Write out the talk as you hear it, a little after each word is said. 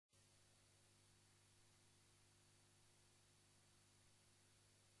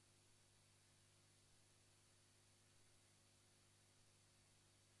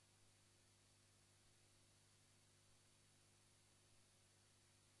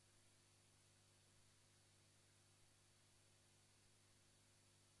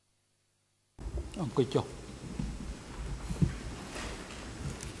អង្គុយចុះ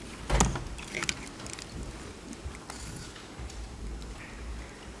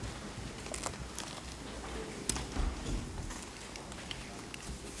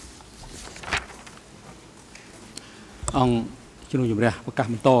អង្គជំនុំជម្រះប្រកាស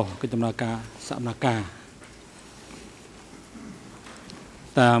បន្តកិច្ចដំណើរការសកម្មភាព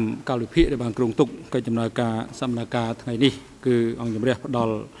តាមកាលវិភាគដែលបានគ្រោងទុកកិច្ចដំណើរការសកម្មភាពថ្ងៃនេះគឺអង្គជំរះផ្ដ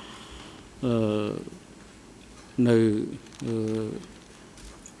ល់នៅ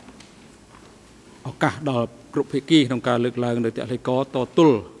ឱកាសដល់គ្រប់ភាគីក្នុងការលើកឡើងនៅទស្សនិកតទ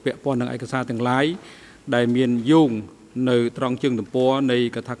ល់ពាក់ព័ន្ធនឹងឯកសារទាំងឡាយដែលមានយោងនៅត្រង់ជើងទំព័រនៃ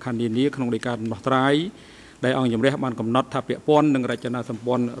កថាខណ្ឌនានាក្នុងដីកាដំណោះស្រាយដែលអង្គជំរះបានកំណត់ថាពាក់ព័ន្ធនឹងរចនាសម្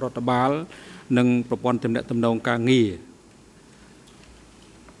ព័ន្ធរដ្ឋបាលនិងប្រព័ន្ធទំនាក់ទំនងការងារ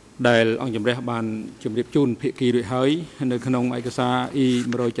ដែលអង្គជំរះបានជម្រាបជូនភាគីរួចហើយនៅក្នុងឯកសារ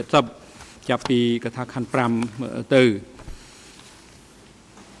E170 ចាប់ពីកថាខណ្ឌ5ទៅ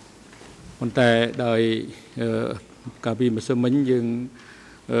ប៉ុន្តែដោយកាលពីម្សិលមិញយើង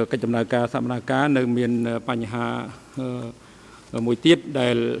កិច្ចដំណើរការសកម្មភាពនៅមានបញ្ហាមួយទៀតដែ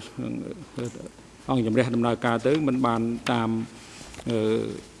លអង្គជំរះដំណើរការទៅមិនបានតាម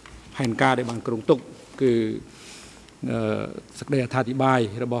ផែនការដែលបានគ្រោងទុកគឺសេចក្តីអត្ថាធិប្បាយ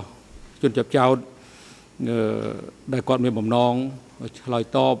របស់ជនជាប់ចោតដែលគាត់មានបំណងឆ្លើយ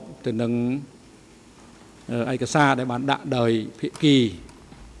តបទៅនឹងឯកសារដែលបានដាក់ដោយភាគី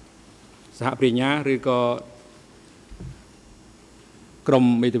សហប្រញ្ញាឬក៏ក្រម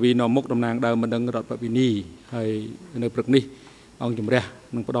មេធាវីនាំមុខតំណាងដើមបណ្ដឹងរដ្ឋបវេនីហើយនៅព្រឹកនេះអង្គជំរះ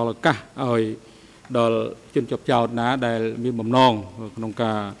នឹងផ្ដល់ឱកាសឲ្យដល់ជនជាប់ចោតណាដែលមានបំណងក្នុង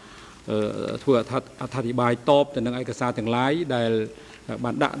ការធ្វើអត្ថាធិប្បាយតបទៅនឹងឯកសារទាំងឡាយដែល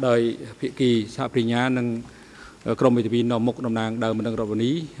បានដាក់ដោយភាគីសហប្រញ្ញានិងក្រមមេធាវីនាំមុខតំណាងដើមបណ្ដឹងរដ្ឋបវេ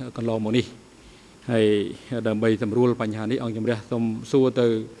នីកន្លងមកនេះហើយដើម្បីសម្រួលបញ្ហានេះអង្គជំរះសូមសួរទៅ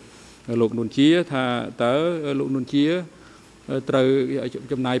លោកនួនជាថាតើលោកនួនជាត្រូវ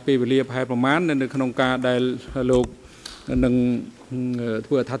ចំណាយពេលវេលាប្រហែលប្រមាណនៅក្នុងការដែលលោកនឹង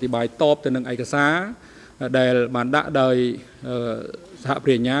ធ្វើអត្ថាធិប្បាយតបទៅនឹងឯកសារដែលបានដាក់ដោយសហប្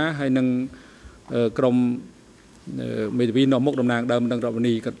រញ្ញាហើយនឹងក្រមមេធាវីនាំមុខតំណាងដើមបណ្ដឹងរដ្ឋបវេ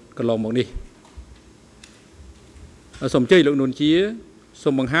នីកន្លងមកនេះសូមអញ្ជើញលោកនួនជាសូ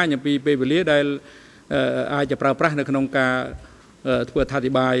មបង្ហាញអំពីពេលវេលាដែលអាចจะប្រើប្រាស់នៅក្នុងការធ្វើអត្ថាធិ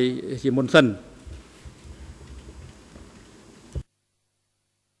ប្បាយជាមុនសិន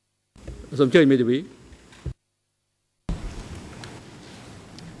សូមអញ្ជើញមេធាវី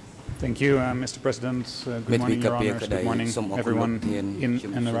Thank you, Mr. President. Good morning, Your Honors. Good morning, everyone in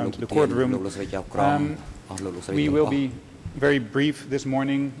and around the courtroom. We will be very brief this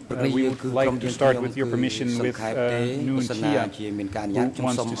morning. We would like to start with your permission with Nuon Chia, who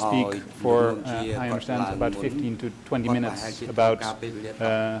wants to speak for, I understand, about 15 to 20 minutes about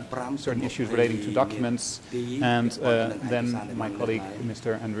certain issues relating to documents, and then my colleague,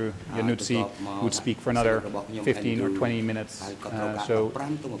 Mr. Andrew Iannuzzi, would speak for another 15 or 20 minutes. So,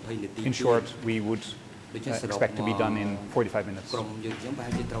 in short, we would expect to be done in 45 minutes.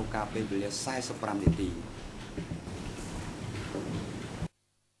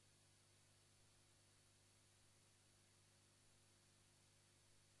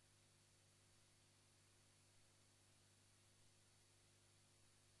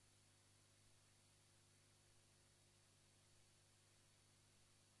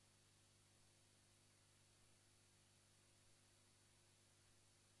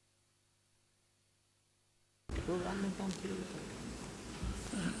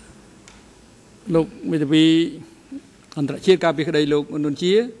 លោកមេធាវីអន្តរជាតិការពីក្តីលោកនួន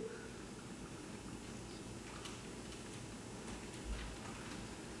ជា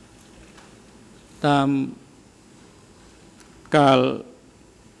តាមកាល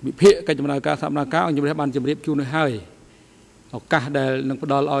វិភាគកិច្ចដំណើរការសកម្មភាពអង្គជំរះបានជម្រាបជូនទៅហើយឱកាសដែលនឹងផ្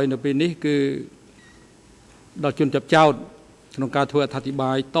ដល់ឲ្យនៅពេលនេះគឺដល់ជនជាប់ចោតក្នុងការធ្វើអត្ថាធិប្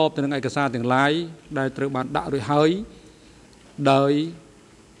បាយតបទៅនឹងឯកសារទាំងឡាយដែលត្រូវបានដាក់រួចហើយដោយ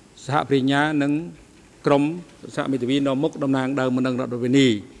សហប្រញ្ញានិងក្រមសហមេធាវីនាំមុខតំណាងដើមបណ្ដឹងរដ្ឋបវេនី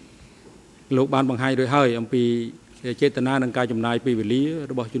លោកបានបង្ហាញរួចហើយអំពីចេតនានិងការចំណាយពេលវេលា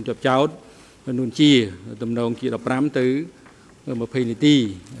របស់ជនជាប់ចោតនួនជាទំនងជា15ទៅ20នាទី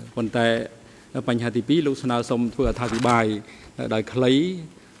ប៉ុន្តែបញ្ហាទី2លោកស្នើសុំធ្វើអត្ថាធិប្បាយដោយខ្លី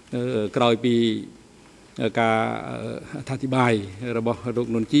ក្រោយពីការអត្ថាធិប្បាយរបស់លោក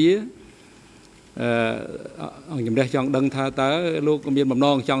នួនជាអង្គជំរះចង់ដឹងថាតើលោកមានបំណ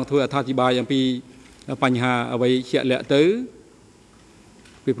ងចង់ធ្វើអត្ថាធិប្បាយអំពីបញ្ហាអ្វីជាក់លាក់ទៅ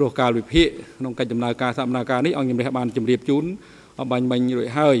ពីព្រោះកាលវិភាគក្នុងកិច្ចដំណើរការសកម្មភាពនេះអង្គជំរះបានជម្រាបជូន បាញ់មិញរួច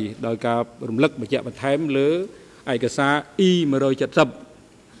ហើយដោយការរំលឹកបញ្ជាក់បន្ថែមលើឯកសារ E170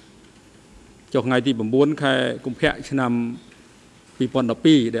 ចុះថ្ងៃទី9 ខែកុម្ភៈឆ្នាំ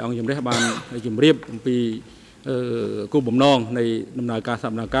2012ដែលអង្គជំរះបានជម្រាបអំពីគោលបំណងនៃដំណើរការសក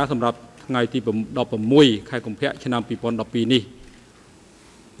ម្មភាពសម្រាប់ថ្ងៃទី16 ខែកុម្ភៈឆ្នាំ2012នេះ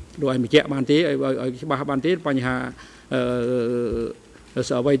ដោយឲ្យបញ្ជាក់បានទេឲ្យច្បាស់បានទេបញ្ហា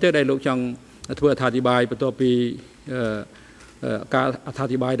អ្វីទៅដែលលោកចង់ធ្វើអត្ថាធិប្បាយបន្ទាប់ពីការអត្ថា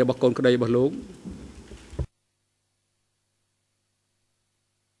ធិប្បាយរបស់កូនក្តីរបស់លោក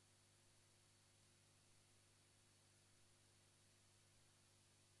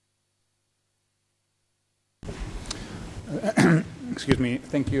Excuse me.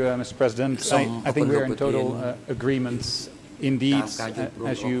 Thank you, Mr. President. I think we're in total agreements. Indeed,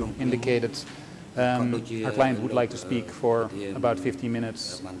 as you indicated, our client would like to speak for about 50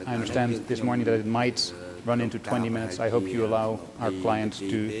 minutes. I understand this morning that it might run into 20 minutes. I hope you allow our client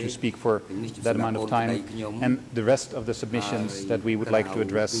to speak for that amount of time. And the rest of the submissions that we would like to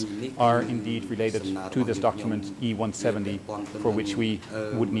address are indeed related to this document E170, for which we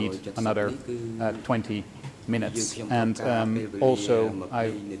would need another 20 minutes. And also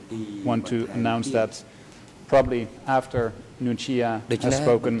I want to announce that probably after Nunchia has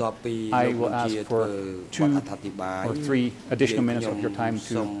spoken, I will ask for 2 or 3 additional minutes of your time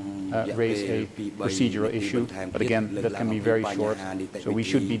to raise a procedural issue. But again, that can be very short, so we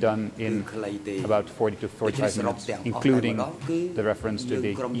should be done in about 40 to 45 minutes, including the reference to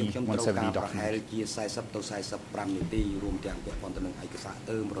the E170 document.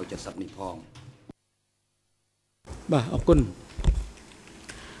 បាទអរគុណ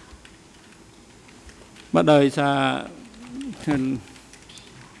បាទដោយសារ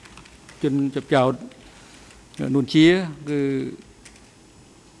ជនចាប់ចោតនួនជាគឺ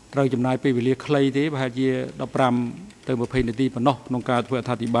ត្រូវចំណាយពេលវេលាខ្លីទេប្រហែលជា15ទៅ20នាទីប៉ុណ្ណោះក្នុងការធ្វើអត្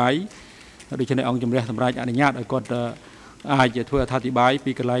ថាធិប្បាយដូច្នេះអង្គជំរះសម្រាប់អនុញ្ញាតឲ្យគាត់អាចធ្វើអត្ថាធិប្បាយ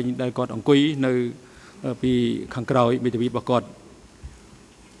ពីកន្លែងដែលគាត់អង្គុយនៅពីខាងក្រោយមេធាវីរបស់គាត់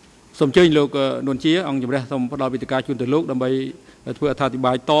សូមអញ្ជើញលោកនួនជាអង្គជំរះសូមផ្ដល់វិធានការជូនទៅលោកដើម្បីធ្វើអត្ថាធិប្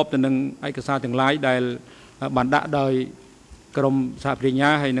បាយតបទៅនឹងឯកសារទាំងឡាយដែលបានដាក់ដោយក្រមសហប្រញ្ញា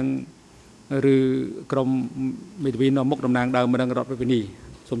ហើយនឹងឬក្រមមេធាវីនៅមុខតំណាងដើមម្ដងរដ្ឋវិនី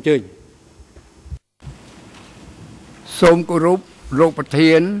សូមអញ្ជើញសូមគោរពលោកប្រ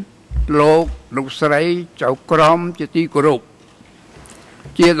ធានលោកស្រីចៅក្រមជាទីគោរព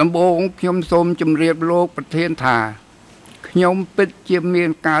ជាដំបូងខ្ញុំសូមជម្រាបលោកប្រធានថាខ្ញុំពិតជាមាន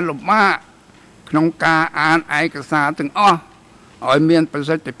ការលំបាកក្នុងការអានឯកសារទាំងអស់ឲ្យមានប្រ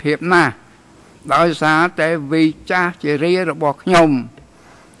សិទ្ធភាពណាស់ដោយសារតែវិចារជារារបស់ខ្ញុំ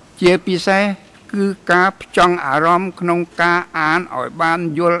ជាពិសេសគឺការផ្ចង់អារម្មណ៍ក្នុងការអានឲ្យបាន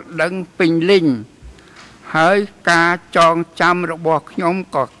យល់ដឹងពេញលេញហើយការចងចាំរបស់ខ្ញុំ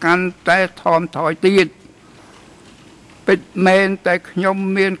ក៏កាន់តែថមថយទៀតពិតមែនតែខ្ញុំ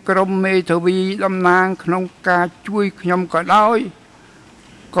មានក្រុមមេធាវីតំណាងក្នុងការជួយខ្ញុំក៏ដោយ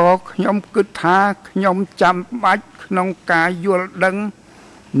ក៏ខ្ញុំគិតថាខ្ញុំចាំបាច់ក្នុងការយល់ដឹង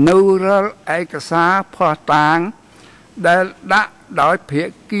នៅរាល់ឯកសារភស្តុតាងដែលដាក់ដោយភា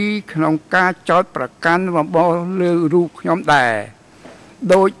គីក្នុងការចោទប្រកាន់របស់លើរូបខ្ញុំដែរ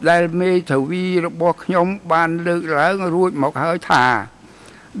ដោយដែលមេធាវីរបស់ខ្ញុំបានលើកឡើងរួចមកហើយថា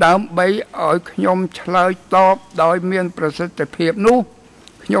ដើម្បីឲ្យខ្ញុំឆ្លើយតបដោយមានប្រសិទ្ធភាពនោះ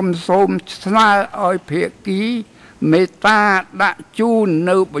ខ្ញុំសូមស្នើឲ្យភាគីមេត្តាដាក់ជូន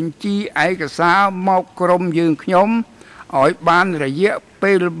នៅបញ្ជីឯកសារមកក្រុមយើងខ្ញុំឲ្យបានរយៈ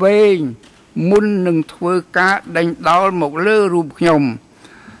ពេលវែងមុននឹងធ្វើការដេញដោលមកលើរូបខ្ញុំ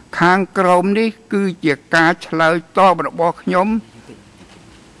ខាងក្រុមនេះគឺជាការឆ្លើយតបរបស់ខ្ញុំ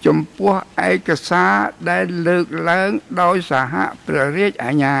ចំពោះឯកសារដែលលើកឡើងដោយសហព្រះរាជ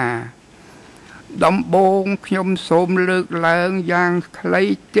អាជ្ញាដំបូងខ្ញុំសូមលើកឡើងយ៉ាងខ្លី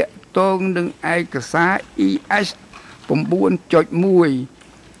ទាក់ទងនឹងឯកសារ ES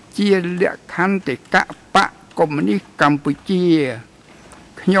 9.1 ជាលក្ខន្តិកៈបកកុម្មុយនីសកម្ពុជា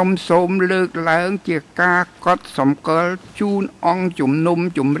ខ្ញុំសូមលើកឡើងជាការកត់សម្គាល់ជូនអង្គជំនុំ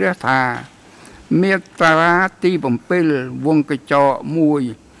ជម្រះថាមាត្រាទី7វងកញ្ចក់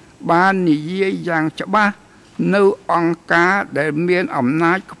1បាននិយាយយ៉ាងច្បាស់នៅអង្គការដែលមានអំ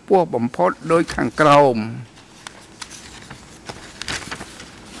ណាចខ្ពស់បំផុតដោយខាងក្រោម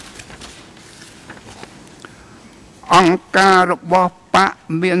អង្គការរបស់បក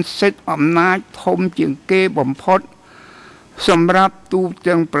មានសិទ្ធិអំណាចធំជាងគេបំផុតសម្រាប់ទូ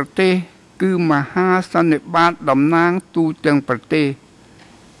ទាំងប្រទេសគឺមហាសន្និបាតតំណាងទូទាំងប្រទេស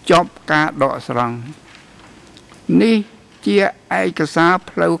ចប់ការដកស្រង់នេះជាឯកសារ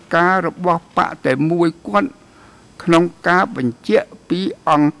ផ្លូវការរបស់បកតែមួយគាត់ ក្នុងការបញ្ជាក់ពី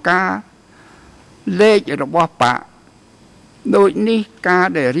អង្គការលេខរបស់បកដូចនេះការ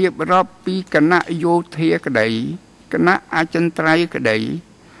ដែលរៀបរាប់ពីគណៈយោធាក្តីគណៈអចិន្ត្រៃយ៍ក្តី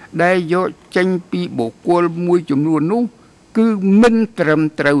ដែលយកចេញពីបុគ្គលមួយចំនួននោះគឺមិនត្រឹម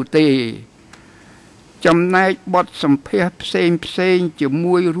ត្រូវទេចំណែកបទសម្ភាសន៍ផ្សេងជា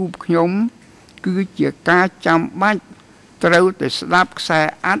មួយរូបខ្ញុំគឺជាការចាំបាច់ត្រូវតែស្ដាប់ខ្សែ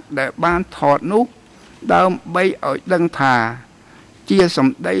អត្ថដែលបានថតនោះដើម្បីឲ្យដឹងថាជាស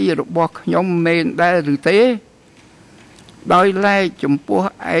ម្ដីរបស់ខ្ញុំមែនដែរឬទេដោយឡែកចំពោះ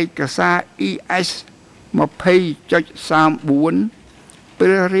ឯកសារ ES 20.34 ព្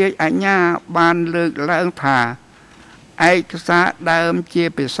រះរាជអាជ្ញាបានលើកឡើងថាឯកសារដើមជា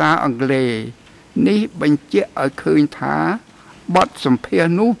ភាសាអង់គ្លេសនេះបញ្ជាក់ឲ្យឃើញថាបទសម្ភាស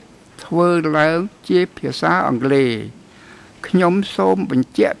ន៍នោះធ្វើឡើងជាភាសាអង់គ្លេសខ្ញុំសូមបញ្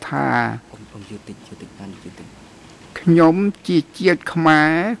ជាក់ថាខ្ញុំជាជាតិខ្មែ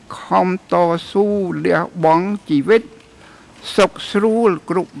រខំតស៊ូលះបង់ជីវិតសុខស្រួល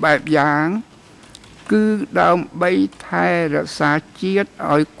គ្រប់បែបយ៉ាងគឺដើម្បីថែរក្សាជាតិ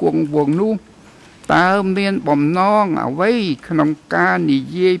ឲ្យគង់វង្សនោះតើមានបំណងអ្វីក្នុងការនិ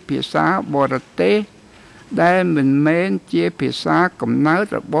យាយភាសាបរទេសដែលមិនមែនជាភាសាកំណើត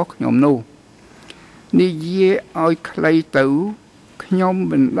របស់ខ្ញុំនោះនិយាយឲ្យខ្លីទៅខ្ញុំ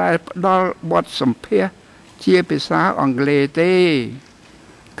មិនដែលផ្ដល់បទសម្ភាសន៍ជាភាសាអង់គ្លេសទេ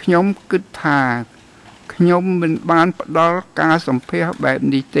ខ្ញុំគិតថាខ្ញុំមិនបានផ្ដល់ការសម្ភាសន៍បែប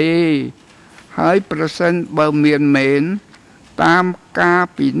នេះទេហើយប្រសិនបើមានមែនតាមការ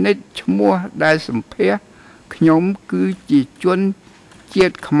ពិនិត្យឈ្មោះដែលសម្ភាសន៍ខ្ញុំគឺជាជនជា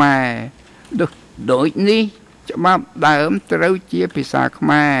តិខ្មែរដូចនេះច្បាប់ដើមត្រូវជាភាសាខ្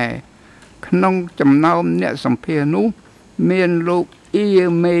មែរក្នុងចំណោមអ្នកសម្ភាសន៍នោះមានលោកអ៊ី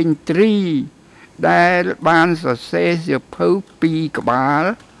មេងត្រីដែលបានសរសេរសៀវភៅ2ក្បាល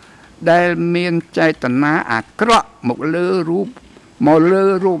ដែលមានចេតនាអាក្រក់មកលើរ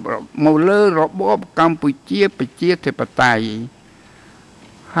បបកម្ពុជាប្រជាធិបតេយ្យ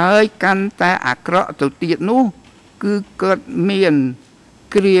ហើយកាន់តែអាក្រក់ទៅទៀតនោះគឺកើតមាន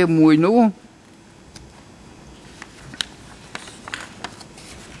គ្រាមួយនោះ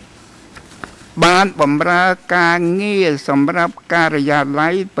បានបម្រើការងារសម្រាប់ការិយាល័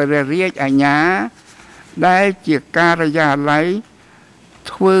យព្រះរាជអាជ្ញាដែលជាការិយាល័យ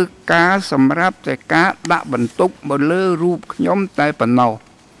ធ្វើការសម្រាប់តែការដាក់បន្ទុកមកលើរូបខ្ញុំតែប៉ុណ្ណោះ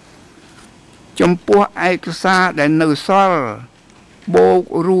ចំពោះឯកសារដែលនៅសល់បូក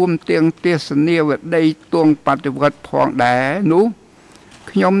រួមទាំងទេសនាវដ្តីទួងបដិវត្តផងដែរនោះ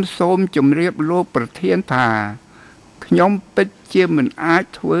ខ្ញុំសូមជម្រាបលោកប្រធានថាខ្ញុំពិតជាមិនអាច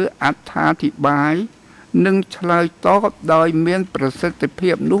ធ្វើអត្ថាធិប្បាយនិងឆ្លើយតបដោយមានប្រសិទ្ធ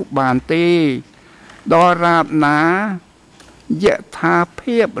ភាពនោះបានទេដរាបណាយថា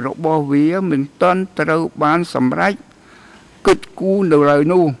ភាពរបស់វាមិនទាន់ត្រូវបានសម្រេចគិតគូរនៅឡើយ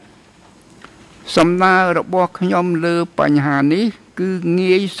នោះសំណើរបស់ខ្ញុំលើបញ្ហានេះគឺ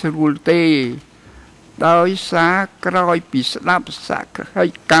ងាយស្រួលទេដោយសារក្រោយពីស្ដាប់សកម្ម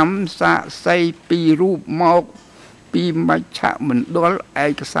កម្មសាកសីពីរូបមកពីមជ្ឈមណ្ឌលឯ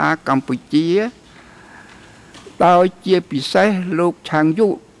កសារកម្ពុជាដោយជាពិសេសលោកឆាងយុ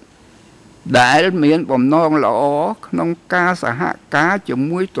ដែលមានបំណងល្អក្នុងការសហការជា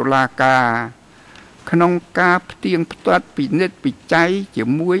មួយតុលាការក្នុងការផ្ទៀងផ្ទាត់ពិនិត្យពិច័យជា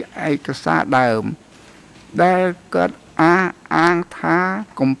មួយឯកសារដើមដែលកើតអាងថា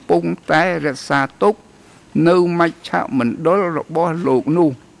កំពុងតែរក្សាទុកនៅមជ្ឈមណ្ឌលរបស់លោក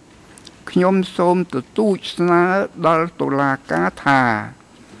នោះខ្ញុំសូមទទូចស្នើដល់តុលាការថា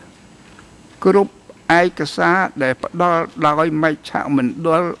គ្រប់ឯកសារដែលផ្ដល់ដោយមជ្ឈមណ្ឌ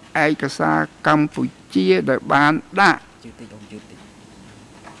លឯកសារកម្ពុជាដែលបានដាក់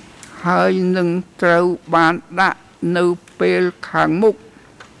ហើយនឹងត្រូវបានដាក់នៅពេលខាងមុខ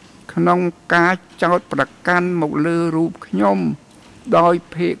ក្នុងការចោទប្រកាន់មកលើរូបខ្ញុំដោយ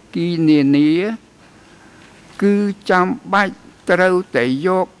ភាគីនានាគឺចាំបាច់ត្រូវតែយ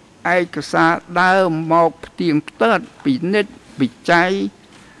កឯកសារដើមមកផ្ទៀងផ្ទាត់ពិនិត្យវិច័យ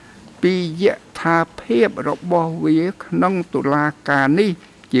ពីយថាភាពរបស់វាក្នុងតុលាការនេះ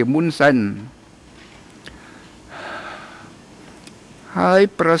ជាមុនសិនហើយ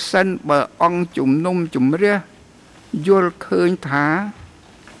ប្រសិនបើអង្គជំនុំជម្រះយល់ឃើញថា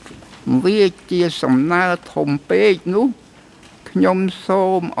វាជាសំណើធំពេកនោះខ្ញុំសូ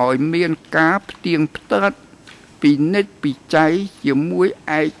មឲ្យមានការផ្ទៀងផ្ទាត់ពិនិត្យពិច័យជាមួយ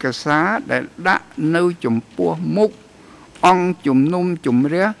ឯកសារដែលដាក់នៅចំពោះមុខអង្គជំនុំជម្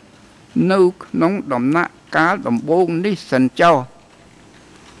រះនៅក្នុងដំណាក់កាលដំបូងនេះសិនចុះ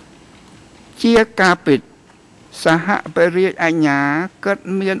ជាការពិត សហបរិយាអាជ្ញាកិត្ត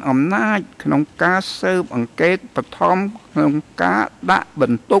មានអំណាចក្នុងការស៊ើបអង្កេតបឋមក្នុងការដាក់ប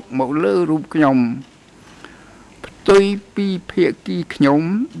ន្ទុកមកលើរូបខ្ញុំផ្ទុយពីភាគីខ្ញុំ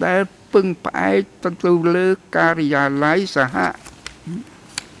ដែលពឹងផ្អែកទៅលើការិយាល័យសហ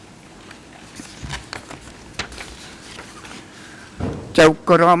ចៅ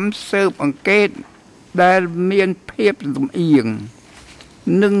ក្រមស៊ើបអង្កេតដែលមានភាពលំអៀង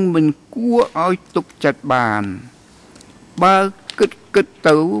នឹងមិនគួរឲ្យទុកចិត្តបានបើគិត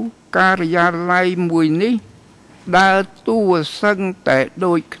ទៅការិយាល័យមួយនេះដើរតួសឹងតែ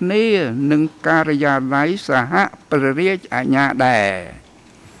ដូចគ្នានឹងការិយាល័យសហព្រះរាជអាជ្ញាដែរ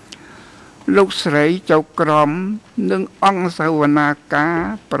លោកស្រីចៅក្រមនិងអង្គសាវនាការ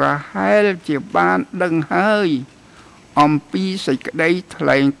ប្រហែលជាបានដឹងហើយអំពីសេចក្តីថ្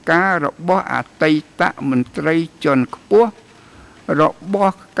លែងការណ៍របស់អតីតមន្ត្រីជាន់ខ្ពស់រប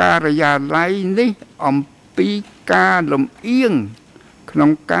ស់ការិយាល័យនេះអំពីការលំអៀងក្នុ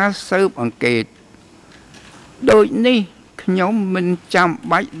ងការស៊ើបអង្កេតដូចនេះខ្ញុំមិនចាំ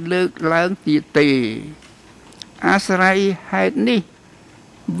បាច់លើកឡើងទៀតទេអាស្រ័យហេតុនេះ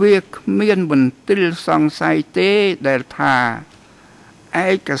វាគ្មានមន្ទិលសង្ស័យទេដែលថាឯ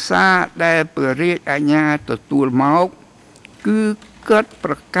កសារដែលព្រះរាជអាជ្ញាទទួលមកគឺគាត់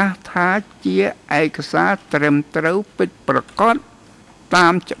ប្រកាសថាជាឯកសារត្រឹមត្រូវពិតប្រាកដតា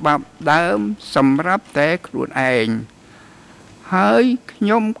មច្បាប់ដើមសម្រាប់តែខ្លួនឯងហើយខ្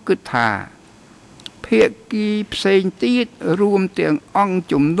ញុំគិតថាភាគីផ្សេងទៀតរួមទាំងអង្គ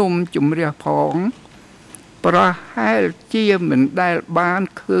ជំនុំជម្រះផងប្រហែលជាមិនដែលបាន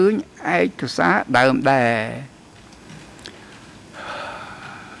ឃើញឯកសារដើមដែរ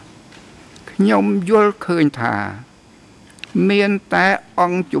ខ្ញុំយល់ឃើញថាមានតែអ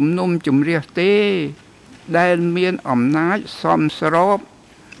ង្គជំនុំជម្រះទេដែលមានអំណាចសមស្រប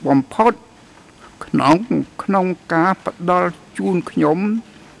បំផុតក្នុងការផ្ដល់ជូនខ្ញុំ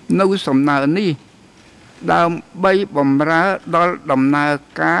នៅសំណើនេះដើម្បីបម្រើដល់ដំណើរ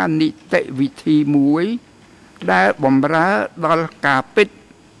ការនីតិវិធីមួយដែលបម្រើដល់ការពិត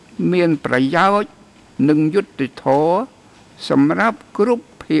មានប្រយោជន៍និងយុត្តិធម៌សម្រាប់គ្រប់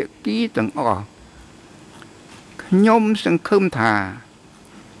ភាគីទាំងអស់ខ្ញុំសង្ឃឹមថា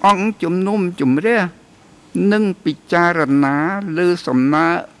អង្គជំនុំជម្រះនឹងពិចារណាលើសំណើ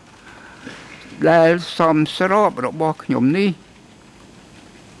ដែលសមស្របរបស់ខ្ញុំនេះ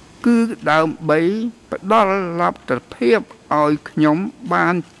គឺដើម្បីផ្ដល់លទ្ធភាពឲ្យខ្ញុំបា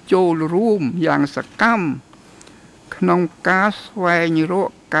នចូលរួមយ៉ាងសកម្មក្នុងការស្វែងរក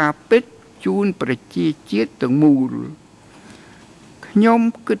ការពិតជូនប្រជាជាតិទាំងមូលខ្ញុំ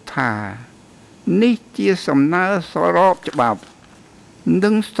គិតថានេះជាសំណើស្របច្បាប់និ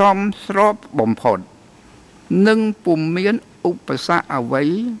ងសមស្របបំផុតនិងពុំមានឧបសគ្គអ្វី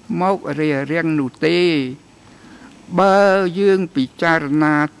មករារាំងនោះទេបើយើងពិចារ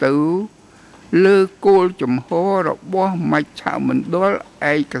ណាទៅលើគោលជំហររបស់មជ្ឈមណ្ឌល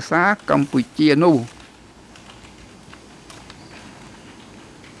ឯកសារកម្ពុជានោះ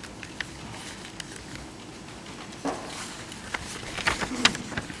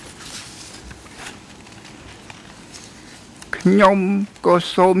ខ្ញុំក៏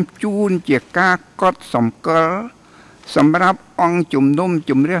សូមជូនជាការកត់សម្គាល់សម្រាប់អង្គជំនុំ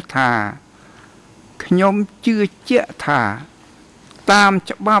ជម្រះថាខ្ញុំជឿជាក់ថាតាម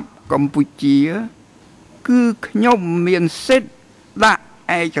ច្បាប់កម្ពុជាគឺខ្ញុំមានសិទ្ធិដាក់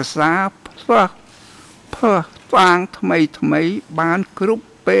ឯកសារផ្សះតាងថ្មីបានគ្រប់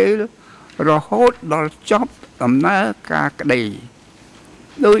ពេលរហូតដល់ចប់ដំណើរការក្តី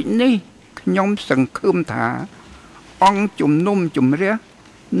ដូចនេះខ្ញុំសង្ឃឹមថាអង្គជំនុំជម្រះ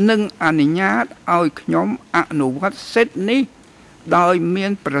នឹងអនុញ្ញាតឲ្យខ្ញុំអនុវត្តសិទ្ធិនេះដោយមា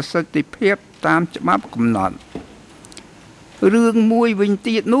នប្រសិទ្ធភាពតាមច្បាប់កំណត់រឿងមួយវិញ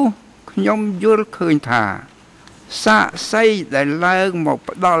ទៀតនោះខ្ញុំយល់ឃើញថាសាក្សីដែលឡើងមក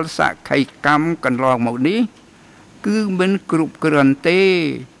ផ្ដល់សក្ខីកម្មកន្លងមកនេះគឺមិនគ្រប់គ្រាន់ទេ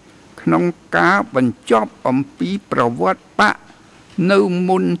ក្នុងការបញ្ចប់អំពីប្រវត្តិបកនៅ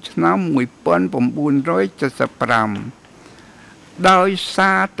មុនឆ្នាំ1975ដោយ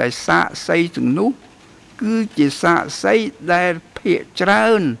សារតែសាក្សីទាំងនោះគឺជាសាក្សីដែលភាគច្រើ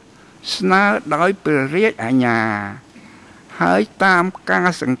នស្នើដោយព្រះរាជអាជ្ញាហើយតាមការ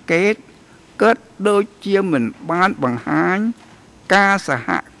សង្កេតកើតដូចជាមិនបានបង្ហាញការសហ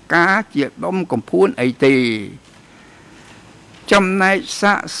ការជាដុំកំភួនអីទេចំណែក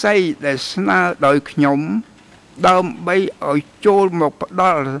សាក្សីដែលស្នើដោយខ្ញុំដើម្បីឲ្យចូលមកផ្ដ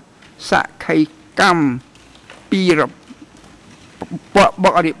ល់សក្ខីកម្មពីប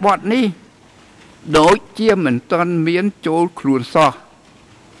រិបទនេះដូចជាមិនទាន់មានចូលខ្លួនសោះ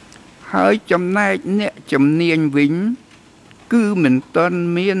ហ ហើយចំណែកអ្នកជំនាញវិញគឺមិនទាន់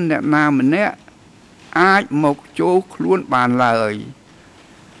មានអ្នកណាម្នាក់អាចមកចូលខ្លួនបានឡើយ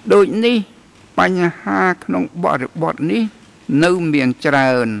ដូចនេះបញ្ហាក្នុងបរិបទនេះនៅមានច្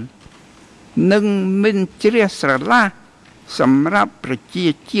រើននិងមិនជ្រះស្រឡះសម្រាប់ប្រជា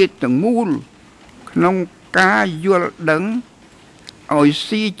ជាតិទាំងមូលក្នុងការយល់ដឹងឲ្យ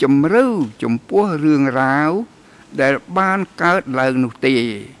ស៊ីជម្រៅចំពោះរឿងរ៉ាវដែលបានកើតឡើងនោះទេ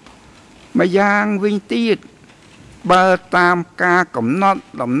ម្យ៉ាងវិញទៀតបើតាមការកំណត់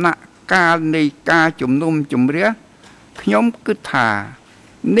ដំណាក់កាលនៃការជំនុំជម្រះខ្ញុំគិតថា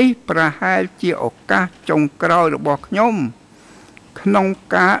នេះប្រហែលជាឱកាសចុងក្រោយរបស់ខ្ញុំក្នុង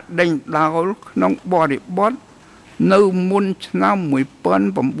ការដេញដោលក្នុងបរិបទនៅមុនឆ្នាំ1975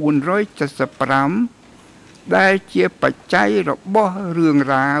ដែលជាបច្ច័យរបស់រឿង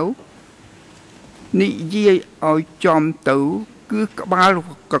រ៉ាវនិយាយឲ្យចំទៅគឺក្បាល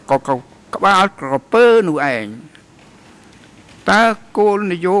ក្រពើនោះឯងតើគោល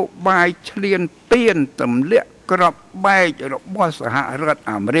នយោបាយឈ្លានពានទម្លាក់ក្របបែករបស់សហរដ្ឋ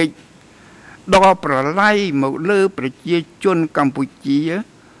អាមេរិកដល់ប្រឡាយមកលើប្រជាជនកម្ពុជា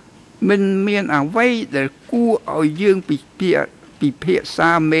មិនមានអ្វីដែលគួរឲ្យយើងពិភាក្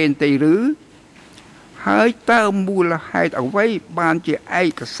សាមែនទេឬហើយតើមូលហេតុអ្វីបានជាឯ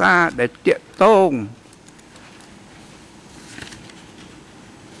កសារដែលតាក់ទង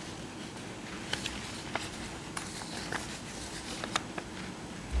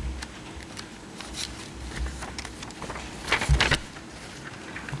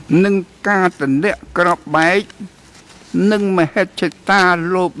នឹងការទម្លាក់ក្របបែកនិងមហិច្ឆតា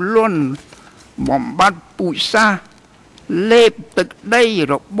លោភលន់បំបត្តិពូជសាសន៍លេបទឹកដី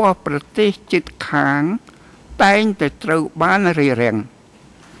របស់ប្រទេសជិតខាងតែងតែត្រូវបានរារាំង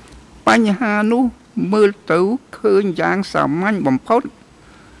បញ្ហានោះមើលទៅឃើញយ៉ាងសាមញ្ញបំផុត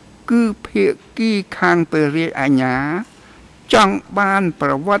គឺភាគីខាងព្រះរាជអាជ្ញាចង់បានប្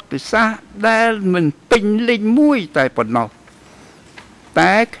រវត្តិសាស្ត្រដែលមិនពេញលេញមួយតែប៉ុណ្ណោះ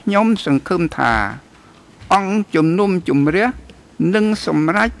តែខ្ញុំសង្ឃឹមថាអង្គជំនុំជម្រះនឹងស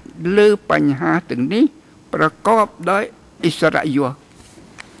ម្រេចលើបញ្ហាទាំងនេះប្រកបដោយឥស្សរិយយស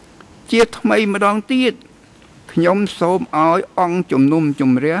ជាថ្មីម្ដងទៀតខ្ញុំសូមឲ្យអង្គជំនុំជ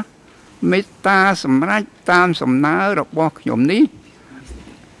ម្រះមេត្តាសម្រេចតាមសំណើរបស់ខ្ញុំនេះ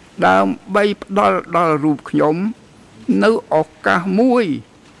ដើម្បីផ្ដល់ដល់រូបខ្ញុំនៅឱកាសមួយ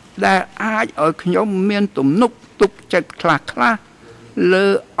ដែលអាចឲ្យខ្ញុំមានទំនុកទុកចិត្តខ្លះលើ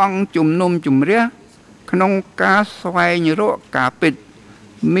អង្គជំនុំជម្រះក្នុងការស្វែងរកការពិត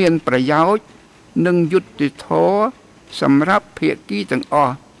មានប្រយោជន៍និងយុត្តិធម៌សម្រាប់ភាគីទាំងអ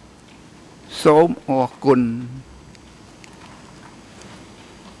ស់សូមអរគុណ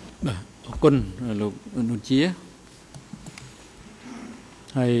បាទអរគុណលោកនុជា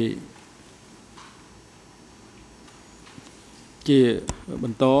ហើយជាប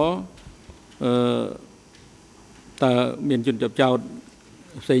ន្តតើមានជនជាប់ចោត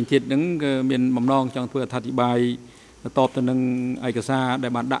ផ្សេងទៀតហ្នឹងគឺមានបំណងចង់ធ្វើអត្ថាធិប្បាយតបទៅនឹងឯកសារដែ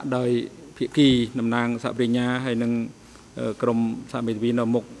លបានដាក់ដោយភាគីតំណាងសហប្រញ្ញាហើយនឹងក្រមសហមេធាវីនៅ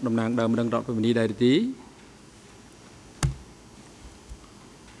មុខតំណាងដើមរឹងរដ្ឋវិនីដែរទី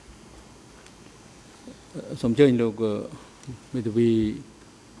សូមអញ្ជើញលោកមេធាវី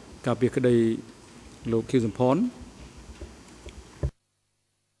ការពារក្តីលោកខៀវសំផន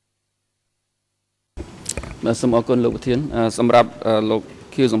បាទសូមអរគុណលោកប្រធានសម្រាប់លោក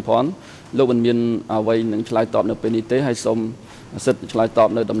ខៀវសំផនលោកមិនមានអ្វីនឹងឆ្លើយតបនៅពេលនេះទេហើយសូមសិទ្ធិឆ្លើយតប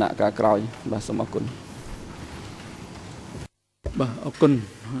នៅដំណាក់កាលក្រោយបាទសូមអរគុណបាទអរគុណ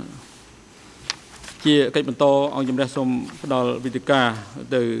ជាកិច្ចបន្តអង្គជំរះសូមផ្ដល់វិធានការ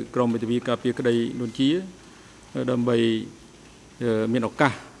ទៅក្រមមេធាវីការពារក្តីនួនជាដើម្បីមានឱកា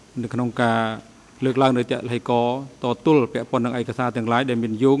សនៅក្នុងការលើកឡើងនៅតលហេកតទល់ពាក់ព័ន្ធនឹងឯកសារទាំងឡាយដែលមា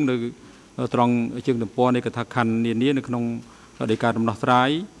នយោងនៅត្រង់ជើងទំព័រនៃកថាខណ្ឌនានានៅក្នុងដីកាដំណោះស្រាយ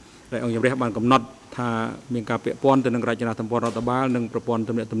ដែលអង្គជំរះបានកំណត់ថាមានការពាក់ព័ន្ធទៅនឹងរចនាសម្ព័ន្ធរដ្ឋបាលនិងប្រព័ន្ធ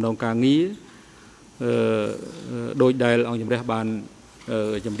ទំនាក់ទំនងការងារដោយដែលអង្គជំរះបាន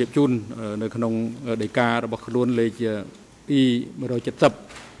ជម្រាបជូននៅក្នុងដីការបស់ខ្លួនលេខ E170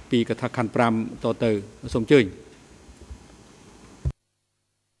 ពីកថាខណ្ឌ5តទៅសូមអញ្ជើញ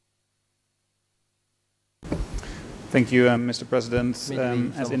Thank you, Mr. President.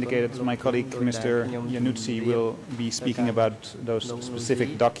 As indicated, my colleague, Mr. Iannuzzi, will be speaking about those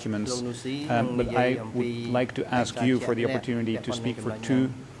specific documents. But I would like to ask you for the opportunity to speak for 2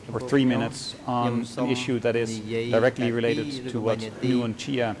 or 3 minutes on an issue that is directly related to what Nuon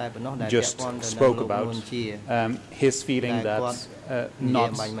Chia just spoke about. His feeling that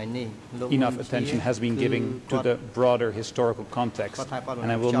not enough attention has been given to the broader historical context.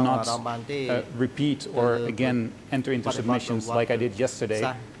 And I will not repeat or again enter into submissions like I did yesterday.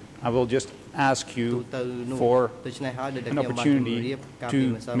 I will just ask you for an opportunity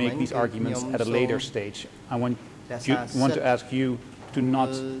to make these arguments at a later stage. I want to ask you to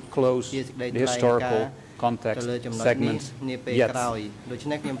not close the historical context segment yet.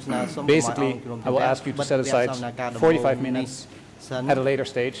 Basically, I will ask you to set aside 45 minutes at a later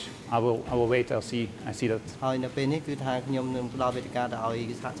stage. I will wait. I see that.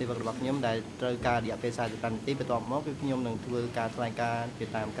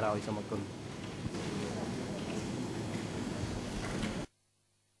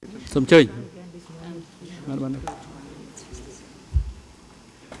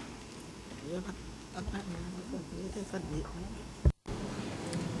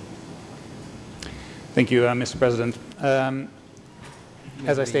 Thank you, Mr. President.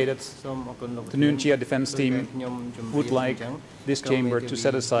 As I stated, the Nuon Chia defense team would like this chamber to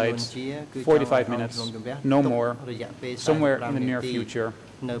set aside 45 minutes, no more, somewhere in the near future,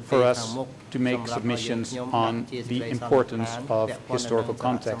 for us to make submissions on the importance of historical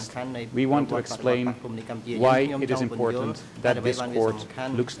context. We want to explain why it is important that this court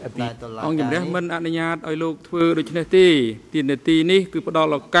looks at the... អង្គជំរះមិនអនុញ្ញាតឲ្យលោកធ្វើដូច្នេះទេទីនីតិនេះគឺផ្ដ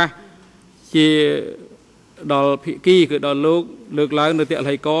ល់ឱកាសជាដល់ភិក្ខីគឺដល់លោកលើកឡើងនៅទ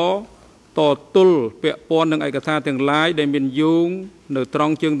ឡៃកតទល់ពាក់ព័ន្ធនឹងឯកសារទាំងឡាយដែលមានយោងនៅត្រ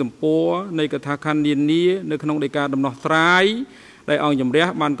ង់ជើងទំព័រនៃកថាខណ្ឌនានានៅក្នុងដីកាដំណោះស្រាយដែលអង្គជំរះ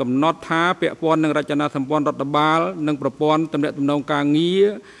បានកំណត់ថាពាក់ព័ន្ធនឹងរចនាសម្ព័ន្ធរដ្ឋបាលនិងប្រព័ន្ធទំនាក់ទំនងការងារ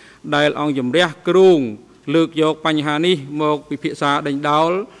ដែលអង្គជំរះគ្រោងលើកយកបញ្ហានេះមកពិភាក្សាដេញដោ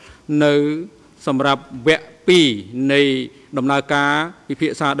លនៅសម្រាប់វគ្គ 2 នៃដំណើរការពិភា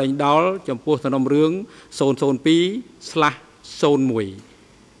ក្សាដេញដោលចំពោះសំណុំរឿង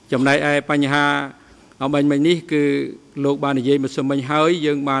 002/01 ចំណែកឯបញ្ហាអំបញ្ញមិញនេះគឺលោកបាននិយាយមកសិនមិញហើយ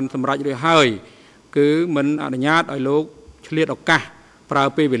យើងបានសម្រេចរួចហើយគឺមិនអនុញ្ញាតឲ្យលោកឆ្លៀតឱកាសប្រើ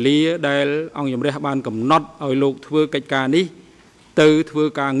ពេលវេលាដែលអង្គជំរះបានកំណត់ឲ្យលោកធ្វើកិច្ចការនេះទៅធ្វើ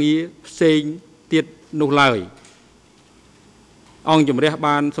ការងារផ្សេងទៀតនោះឡើយអង្គជំរះ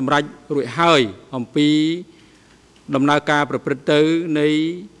បានសម្រេចរួចហើយអំពីដំណើរការប្រព្រឹត្តទៅនៃ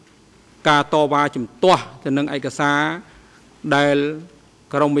ការតវ៉ាជំទាស់ទៅនឹងឯកសារដែល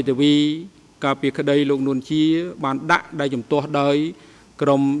ក្រមមេធាវីការពីក្តីលោកនួនជាបានដាក់ដែលជំទាស់ដោយក្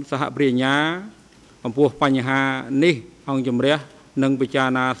រមសហប្រញ្ញាអំពោះបញ្ហានេះអង្គជំរះនឹងពិចារ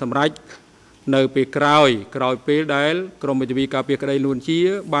ណាសម្រេចនៅពេលក្រោយពេលដែលក្រមមេធាវីការពីក្តីនួនជា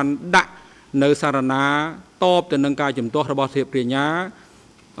បានដាក់នៅសារណាតបទៅនឹងការជំទាស់របស់សហប្រញ្ញា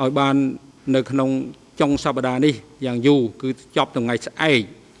ឲ្យបាននៅក្នុងចុងសប្តាហ៍នេះយ៉ាងយូរគឺចប់ថ្ងៃស្អែក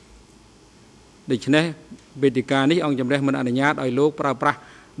ដូច្នេះវេទិកានេះអង្គជំរះមិនអនុញ្ញាតឲ្យលោកប្រើប្រាស់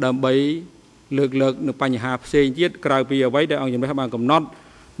ដើម្បីលើកនៅបញ្ហាផ្សេងទៀតក្រៅពីអ្វីដែលអង្គជំរះបានកំណត់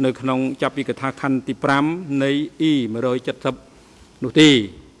នៅក្នុងចាប់ពីកថាខណ្ឌទី 5 នៃ E170 នោះទេ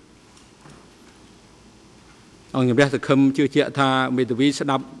អង្គជំរះសង្ឃឹមជឿជាក់ថាមេធាវីស្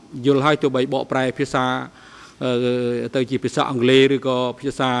ដាប់យល់ហើយទោះបីបកប្រែភាសាទៅជាភាសាអង់គ្លេសឬក៏ភា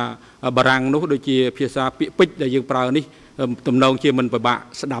សាបារាំងនោះដូចជាភាសាពាក្យពេចន៍ដែលយើងប្រើនេះទំនងជាមិនពិបាក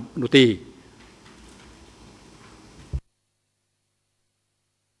ស្ដាប់នោះទេ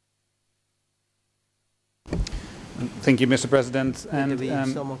Thank you, Mr. President. And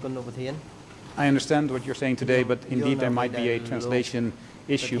I understand what you're saying today, but indeed there might be a translation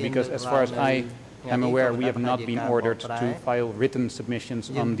issue because as far as I'm aware, we have not been ordered to file written submissions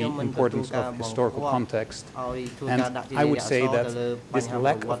on the importance of historical context. And I would say that this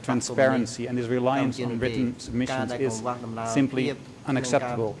lack of transparency and this reliance on written submissions is simply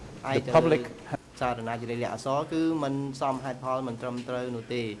unacceptable. The public...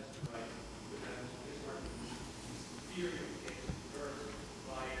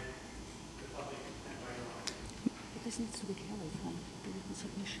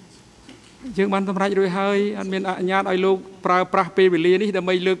យើងបានសម្រេចរួចហើយអត់មានអនុញ្ញាតឲ្យលោកប្រើប្រាស់ពេលវេលានេះដើម្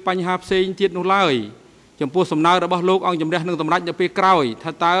បីលើកបញ្ហាផ្សេងទៀតនោះឡើយចំពោះសំណើរបស់លោកអង្គជំរះនឹងសម្រេចនៅពេលក្រោយ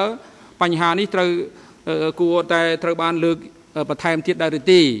ថាតើបញ្ហានេះត្រូវគួរតែត្រូវបានលើកបន្ថែមទៀតដែរឬ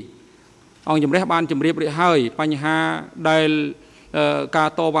ទេអង្គជំរះបានជម្រាបរួចហើយបញ្ហាដែលការ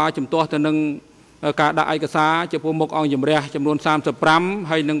តវ៉ាជំទាស់ទៅនឹងការដាក់ឯកសារចំពោះមុខអង្គជំរះចំនួន 35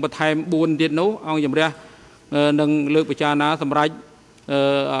 ហើយនឹងបន្ថែម 4 ទៀតនោះអង្គជំរះនឹងលើកពិចារណាសម្រេច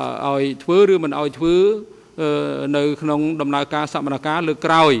ឲ្យធ្វើឬមិនឲ្យធ្វើនៅក្នុងដំណើរការសកម្មភាពលើក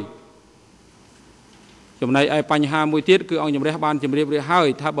ក្រោយ ចំណែកឯបញ្ហាមួយទៀតគឺអង្គជំរះបានជម្រាបរួចហើយ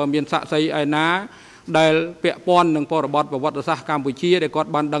ថាបើមានសាក្សីឯណាដែលពាក់ព័ន្ធនឹងបរិបទប្រវត្តិសាស្ត្រកម្ពុជាដែលគាត់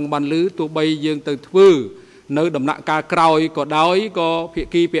បានដឹងបានឮទោះបីយើងទៅធ្វើនៅដំណាក់កាលក្រោយក៏ដោយក៏ភា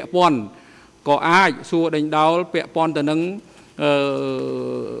គីពាក់ព័ន្ធក៏អាចសួរដេញដោលពាក់ព័ន្ធទៅនឹង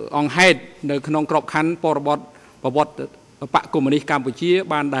អង្គហេតុនៅក្នុងក្របខ័ណ្ឌបរិបទប្រវត្តិបកកុម្មុយនីសកម្ពុជា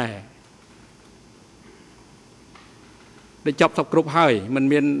បានដែរได้จบសពគ្រប់ហើយมัน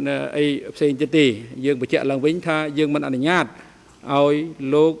មានអីផ្សេងទៀតទេយើងបញ្ជាក់ឡើងវិញថាយើងមិនអនុញ្ញាតឲ្យ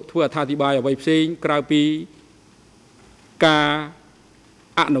លោកធ្វើអត្ថាធិប្បាយអ្វីផ្សេងក្រៅពីការ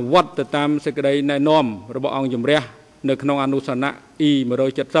អនុវត្តទៅតាមសេចក្តីណែនាំរបស់អង្គជំរះនៅក្នុងអនុសនៈ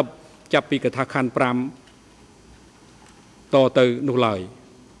E170 ចាប់ពីកថាខណ្ឌ 5តទៅនោះឡើយ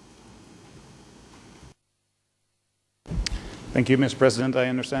Thank you, Mr. President. I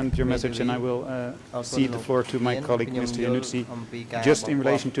understand your message, and I will cede the floor to my colleague, Mr. Iannuzzi. Just in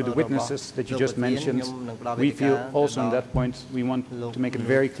relation to the witnesses that you just mentioned, we feel also on that point we want to make it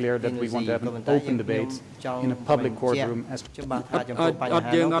very clear that we want to have an open debate in a public courtroom. As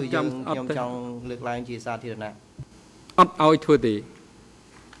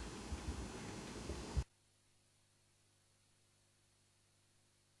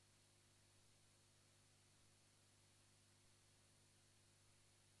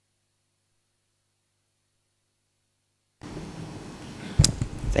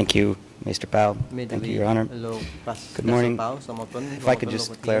Thank you, Mr. Powell. Thank you, Your Honor. Good morning. If I could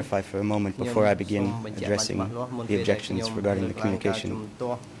just clarify for a moment before I begin addressing the objections regarding the communication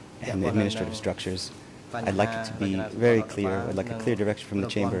and the administrative structures, I'd like it to be very clear, I'd like a clear direction from the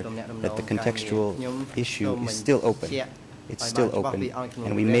Chamber that the contextual issue is still open. It's still open,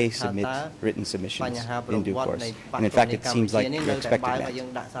 and we may submit written submissions in due course. And in fact, it seems like you're expecting that.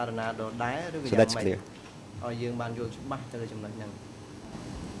 So that's clear.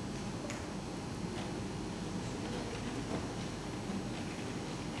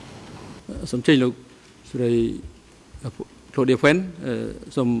 Some change look Claudia Fen,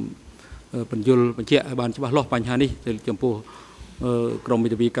 some Panjul, Panchia, Banchba, Loh Panhani, the Jampo, Cromi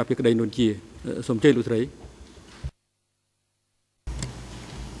to be Capic Day Nunchi, some change look.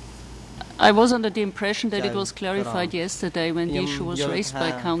 I was under the impression that it was clarified yesterday when the issue was raised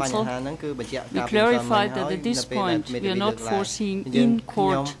by Council. We clarified that at this point we are not foreseeing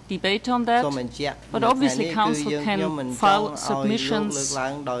in-court debate on that, but obviously Council can file submissions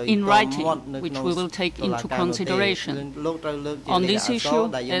in writing, which we will take into consideration on this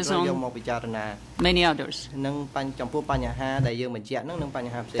issue as on many others.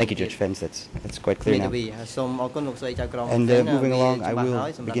 Thank you, Judge Fens. That's quite clear now. And moving along, I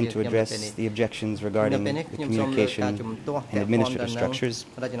will begin to address the objections regarding the communication and administrative structures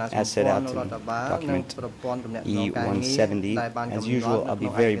as set out in document E170. As usual, I'll be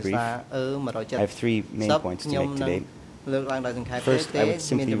very brief. I have 3 main points to make today. First, I would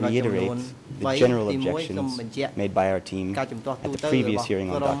simply reiterate the general objections made by our team at the previous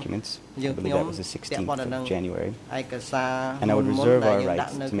hearing on documents. I believe that was the 16th of January. And I would reserve our right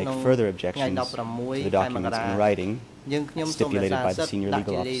to make further objections to the documents in writing, stipulated by the senior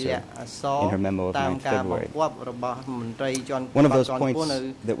legal officer in her memo of 9th February. One of those points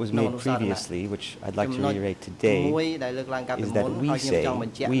that was made previously, which I'd like to reiterate today, is that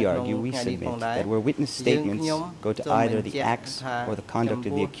we argue, we submit that where witness statements go to either the acts or the conduct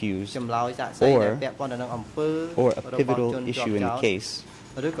of the accused, or a pivotal issue in the case,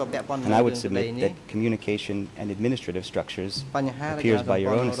 and I would submit that communication and administrative structures appears by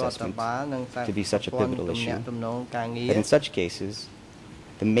your own assessment to be such a pivotal issue, that in such cases,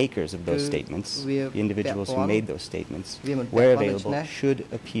 the makers of those statements, the individuals who made those statements, where available, should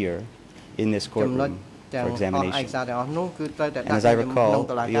appear in this courtroom for examination. And as I recall,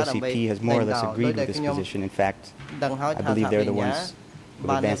 the OCP has more or less agreed with this position. In fact, I believe they're the ones who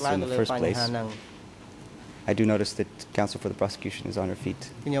advanced it in the first place. I do notice that counsel for the prosecution is on her feet.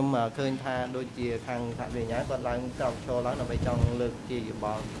 Thank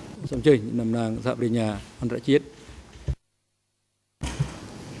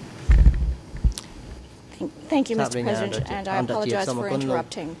you, Mr. President, and I apologize for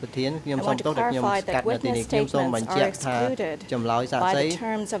interrupting. I want to clarify that witness statements are excluded by the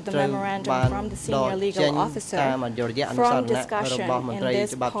terms of the memorandum from the senior legal officer from discussion in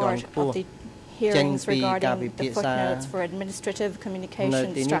this part of the hearings regarding the footnotes for administrative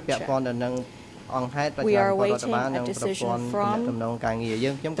communication structure. We are awaiting a decision from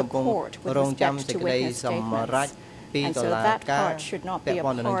the court with respect to witness statements. And so that part should not be a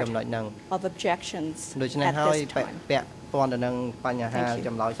part of objections at this time. If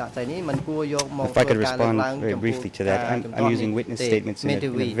I could respond very briefly to that, I'm using witness statements in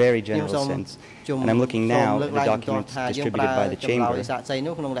a very general sense. And I'm looking now at the documents distributed by the Chamber on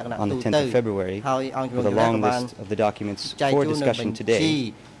the 10th of February with a long list of the documents for discussion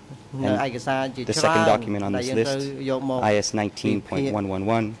today. And the second document on this list, IS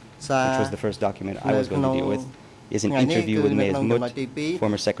 19.111, which was the first document I was going to deal with, is an interview with Mayes Mut,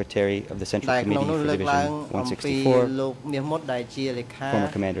 former Secretary of the Central Committee for Division 164, former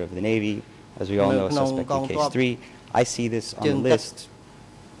Commander of the Navy, as we all know, a suspect in Case 3. I see this on the list.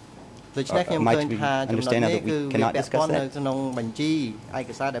 Am I to understand now that we cannot discuss that?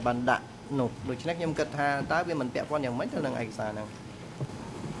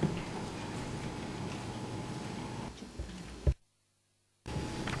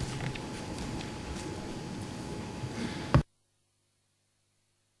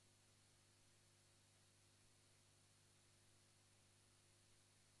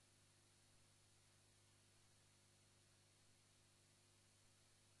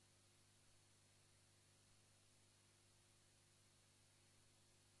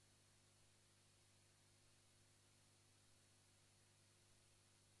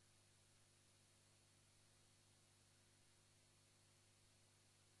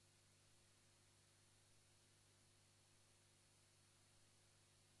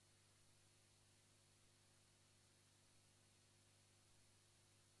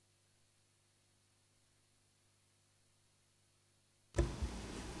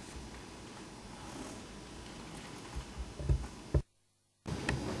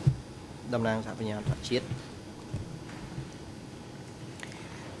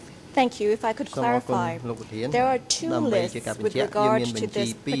 Thank you. If I could clarify, there are two lists with regard to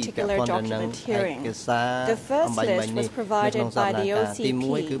this particular document hearing. The first list was provided by the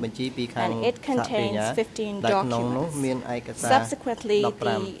OCP, and it contains 15 documents. Subsequently,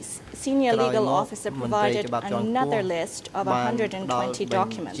 the senior legal officer provided another list of 120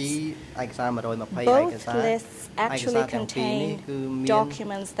 documents. Both lists actually contain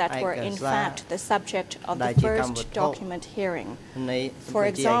documents that were in fact the subject of the first document hearing. For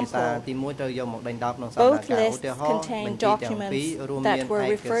example, both lists contain documents that were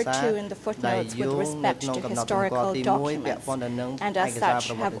referred to in the footnotes with respect to historical documents, and as such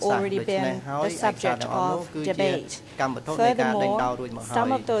have already been the subject of debate. Furthermore,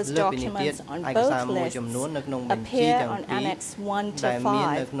 some of those documents on both lists appear on Annex 1 to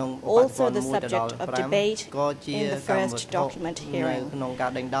 5, also the subject of debate in the first document hearing.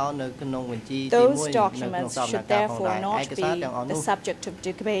 Those documents should therefore not be the subject of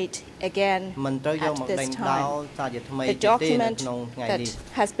debate again at this time. The document that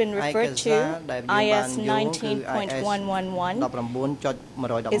has been referred to, IS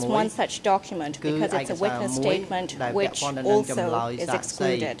 19.111, is one such document because it's a witness statement which also is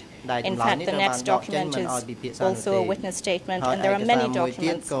excluded. In fact, the next document is also a witness statement, and there are many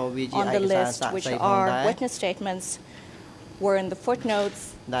documents on the list which are witness statements, were in the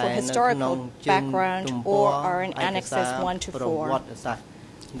footnotes for historical background, or are in Annexes 1 to 4.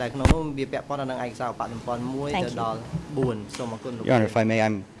 Thank you. Your Honor, if I may,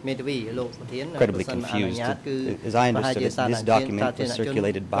 I'm incredibly confused. As I understood it, this document was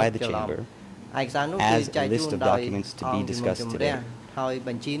circulated by the Chamber as a list of documents to be discussed today. Now,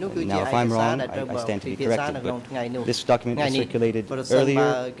 if I'm wrong, I stand to be corrected, but this document was circulated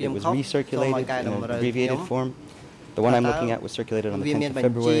earlier, it was recirculated in an abbreviated form. The one I'm looking at was circulated on the 10th of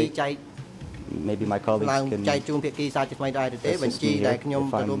February. Maybe my colleagues can assist me here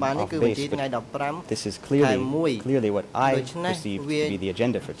if I'm off base, but this is clearly what I perceive to be the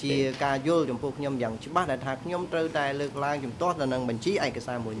agenda for today.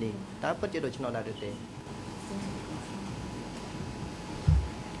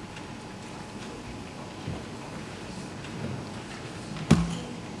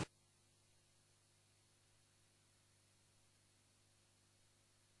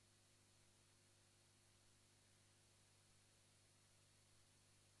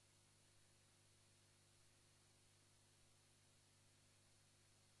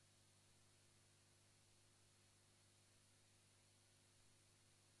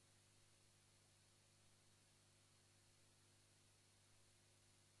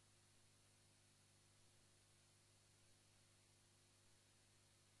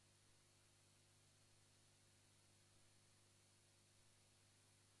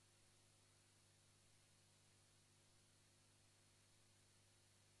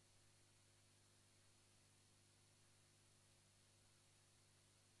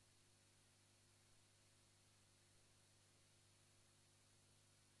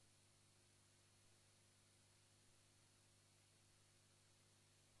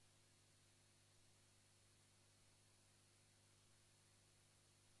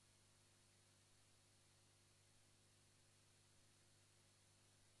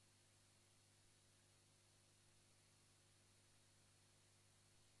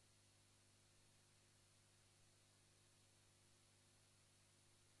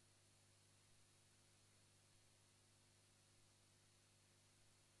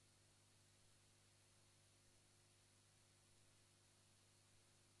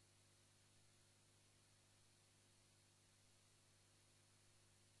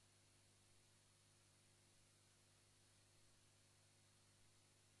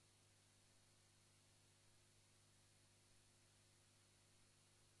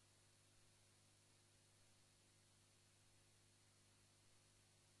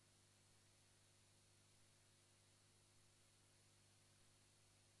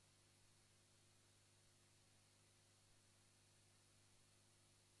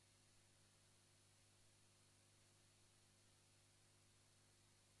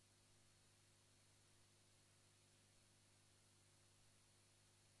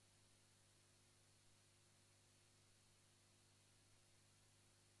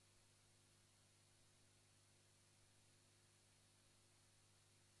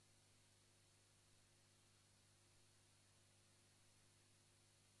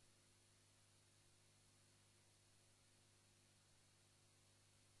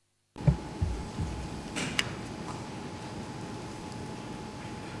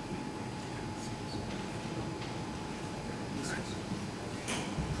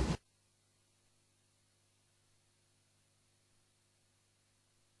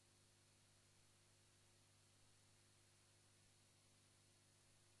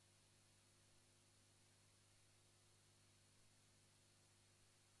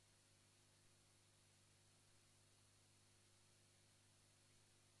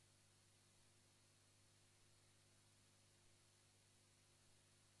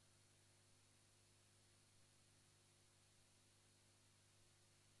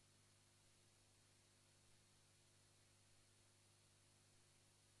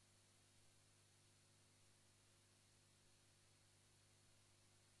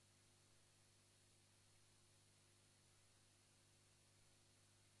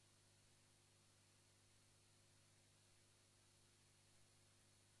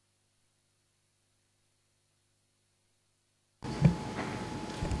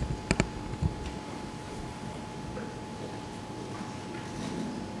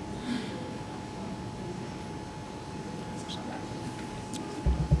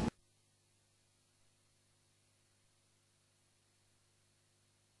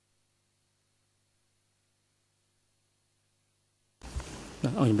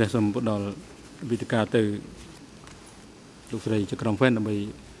 អង្គជំរះសូមដល់វិទ្យការទៅលោកស្រីចក្រមហ្វេនដើម្បី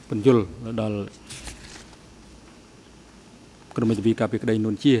បញ្យល់ដល់ក្រុមមេធាវីការពារក្តី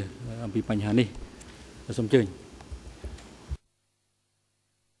នួនជាអំពីបញ្ហានេះសូមអញ្ជើញ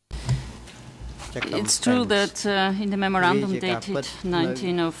It's true that in the memorandum dated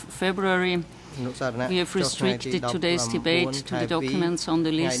 19 of February, we have restricted today's debate to the documents on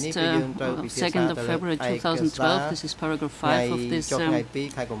the list of 2nd of February 2012. This is paragraph 5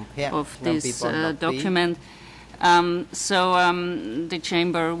 of this document. The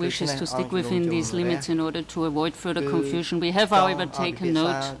Chamber wishes to stick within these limits in order to avoid further confusion. We have, however, taken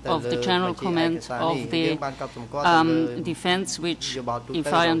note of the general comment of the defense, which, if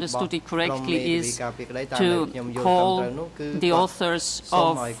I understood it correctly, is to call the authors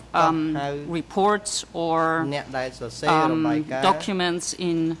of reports or documents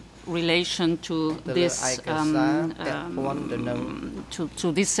in relation to this to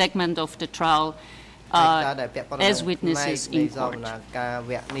this segment of the trial as witnesses in court.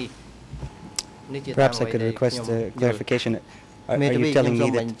 Perhaps I could request a clarification. Are you telling me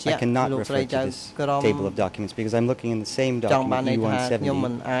that I cannot refer to this table of documents because I'm looking in the same document,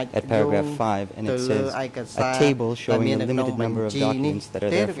 E170, at paragraph 5, and it says a table showing a limited number of documents that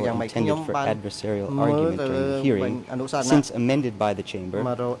are therefore intended for adversarial argument during the hearing, since amended by the Chamber,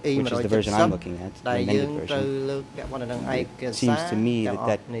 which is the version I'm looking at, the amended version. It seems to me that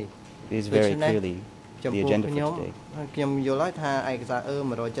that is very clearly the agenda for today.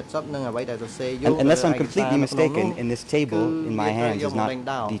 Unless I'm completely mistaken, in this table in my hands is not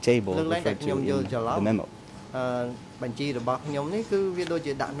the table referred to in the memo.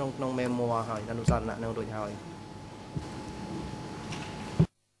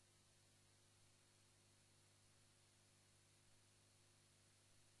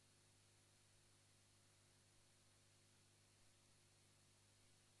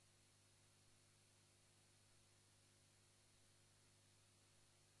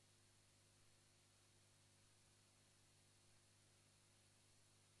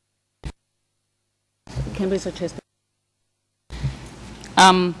 Can we suggest?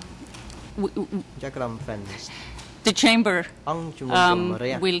 The Chamber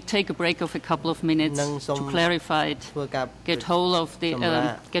will take a break of a couple of minutes to clarify it, get hold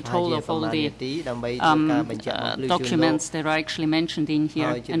of all the documents that are actually mentioned in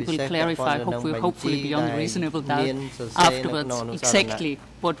here, and will clarify, hopefully beyond a reasonable doubt, afterwards exactly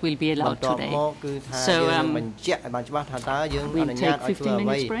what will be allowed today. So we'll take 15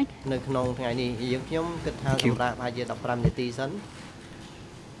 minutes break.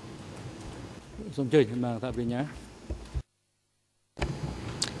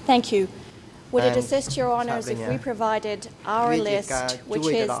 Thank you. Would it assist Your Honours if we provided our list, which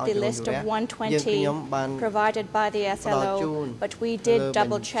is the list of 120 provided by the SLO, but we did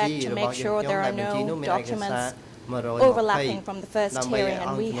double check to make sure there are no documents overlapping from the first hearing,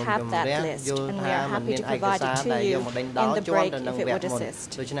 and we have that list, and we are happy to provide it to you in the break if it would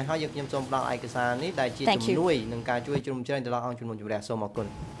assist. Thank you.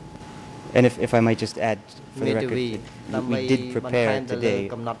 And if I might just add, for the record, we did prepare today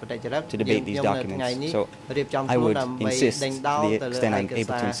to debate these documents, so I would insist, to the extent I'm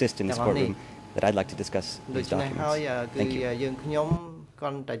able to insist in this courtroom, that I'd like to discuss these documents. Thank you.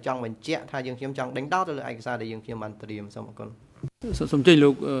 គាត់តែចង់បញ្ជាក់ថាយើងខ្ញុំចង់ដេញដោលទៅលើឯកសារដែលយើងខ្ញុំបានត្រៀមសូមអរគុណសូមអញ្ជើញលោ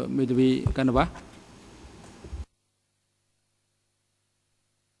កមេធាវីកណ្ណវ៉ា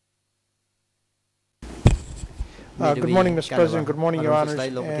Good morning, Mr. President. Good morning, Your Honors,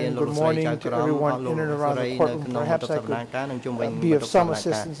 and good morning to everyone in and around the courtroom. Perhaps I could be of some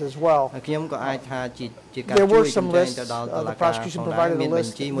assistance as well. There were some lists. The prosecution provided a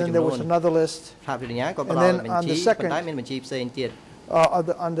list, and then there was another list. And then on the second,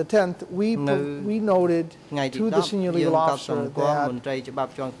 on the 10th, we noted to the senior legal officer that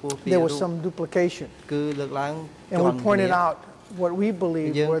there was some duplication, and we pointed out what we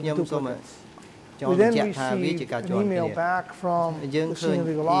believe were the duplicates. We then received an email back from the senior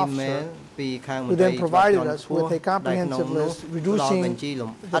legal officer, who then provided us with a comprehensive list, reducing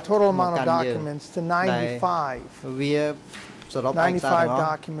the total amount of documents to 95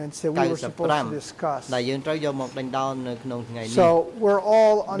 documents that we were supposed to discuss. So we're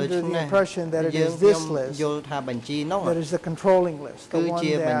all under the impression that it is this list that is the controlling list, the one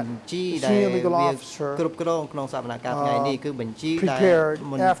that the senior legal officer prepared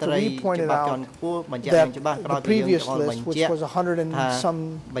after we pointed out that the previous list, which was 100 and some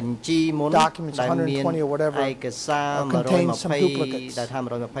documents, 120 or whatever, contained some duplicates.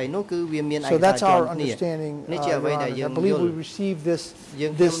 So that's our understanding, Your Honor. I believe we received this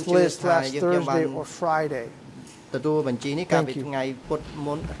list last Thursday or Friday.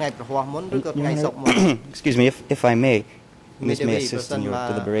 Excuse me, if I may, this may assist in your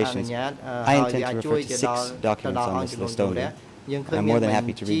deliberations. I intend to refer to 6 documents on this list only. I'm more than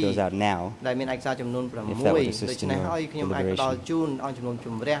happy to read those out now, if that would assist in your deliberation.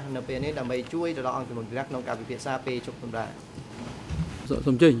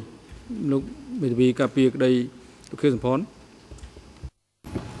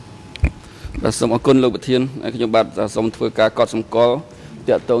 Some of the Lutheran, I can about some to got some call,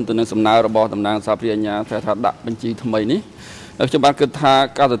 that don't know some now about them now, Sapriana, that had that Benji to Mini. If you back at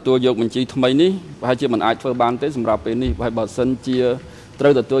the tour yoke Benji to Mini, by Jim and I for Bantes and Rapini, by Basan Chia,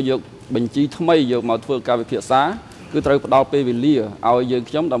 throw the tour yoke Benji to May, your mouth for Cavipiasa, good throw out pay with Lear, our young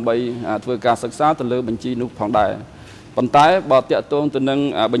jump and by to a Cassaxa to love Benji no Pondai. Pontai, but that don't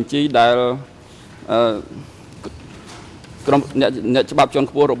know Benji dial. ក្រុមអ្នកច្បាប់ជាន់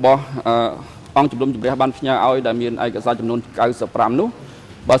ខ្ពស់របស់អង្គជំនុំជម្រះបានផ្ញើឲ្យដែលមានឯកសារចំនួន95នោះ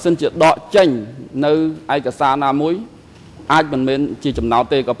បើសិនជាដកចេញនៅឯកសារណាមួយអាចមិនមែនជាចំណោទ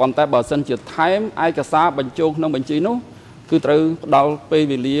ទេក៏ប៉ុន្តែបើសិនជាថែមឯកសារបញ្ចូលក្នុងបញ្ជីនោះគឺត្រូវផ្ដល់ពេល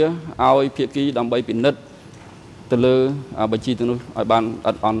វេលាឲ្យភាគីដើម្បីពិនិត្យទៅលើបញ្ជីទាំងនោះឲ្យបានអ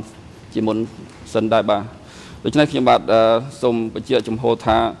ត់អន់ជាមុនសិនដែរបាទដូច្នេះខ្ញុំបាទសូមបញ្ជាក់ចំហ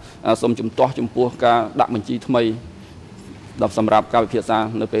ថាសូមជំទាស់ចំពោះការដាក់បញ្ជីថ្មីដល់សម្រាប់ការវិភាគសារ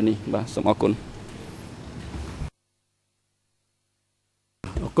នៅពេលនេះបាទសូមអរគុណ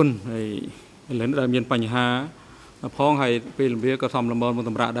អរគុណហើយឥឡូវដែលមានបញ្ហាផងហើយពេលវេលាក៏សំលមមក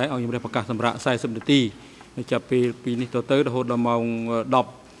សម្រាប់ដែរឲ្យខ្ញុំរះប្រកាសសម្រាប់40នាទីចាប់ពីនេះទៅរហូតដល់ម៉ោង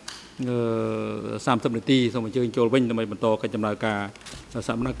10:30នាទីសូមអញ្ជើញចូលវិញដើម្បីបន្តកិច្ចដំណើរការស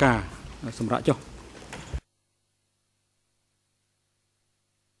កម្មភាពសម្រាប់ចុះ